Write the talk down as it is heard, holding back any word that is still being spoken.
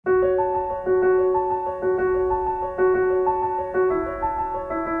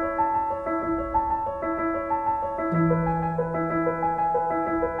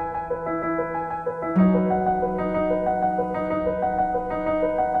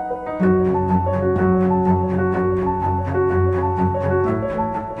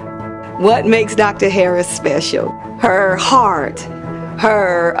What makes Dr. Harris special? Her heart,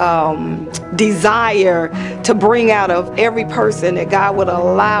 her desire to bring out of every person that God would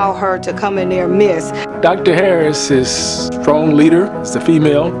allow her to come in their midst. Dr. Harris is a strong leader, is a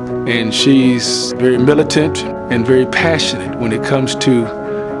female, and she's very militant and very passionate when it comes to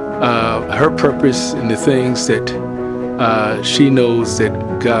her purpose and the things that she knows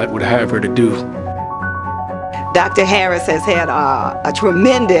that God would have her to do. Dr. Harris has had a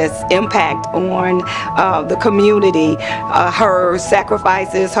tremendous impact on the community. Her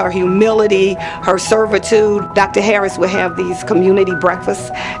sacrifices, her humility, her servitude. Dr. Harris would have these community breakfasts,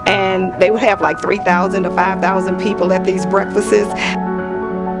 and they would have like 3,000 to 5,000 people at these breakfasts.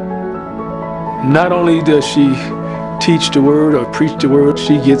 Not only does she teach the word or preach the word,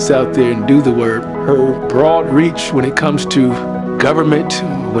 she gets out there and do the word. Her broad reach when it comes to government,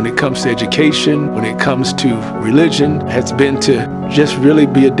 when it comes to education, when it comes to religion, has been to just really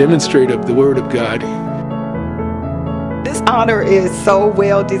be a demonstrator of the Word of God. This honor is so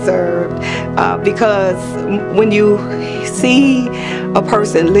well deserved because when you see a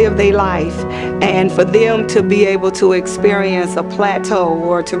person live their life, and for them to be able to experience a plateau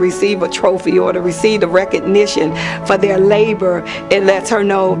or to receive a trophy or to receive the recognition for their labor, it lets her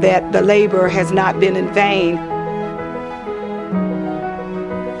know that the labor has not been in vain.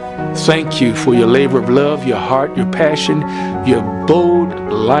 Thank you for your labor of love, your heart, your passion, your bold,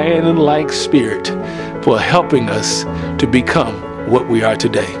 lion-like spirit for helping us to become what we are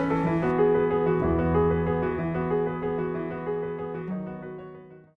today.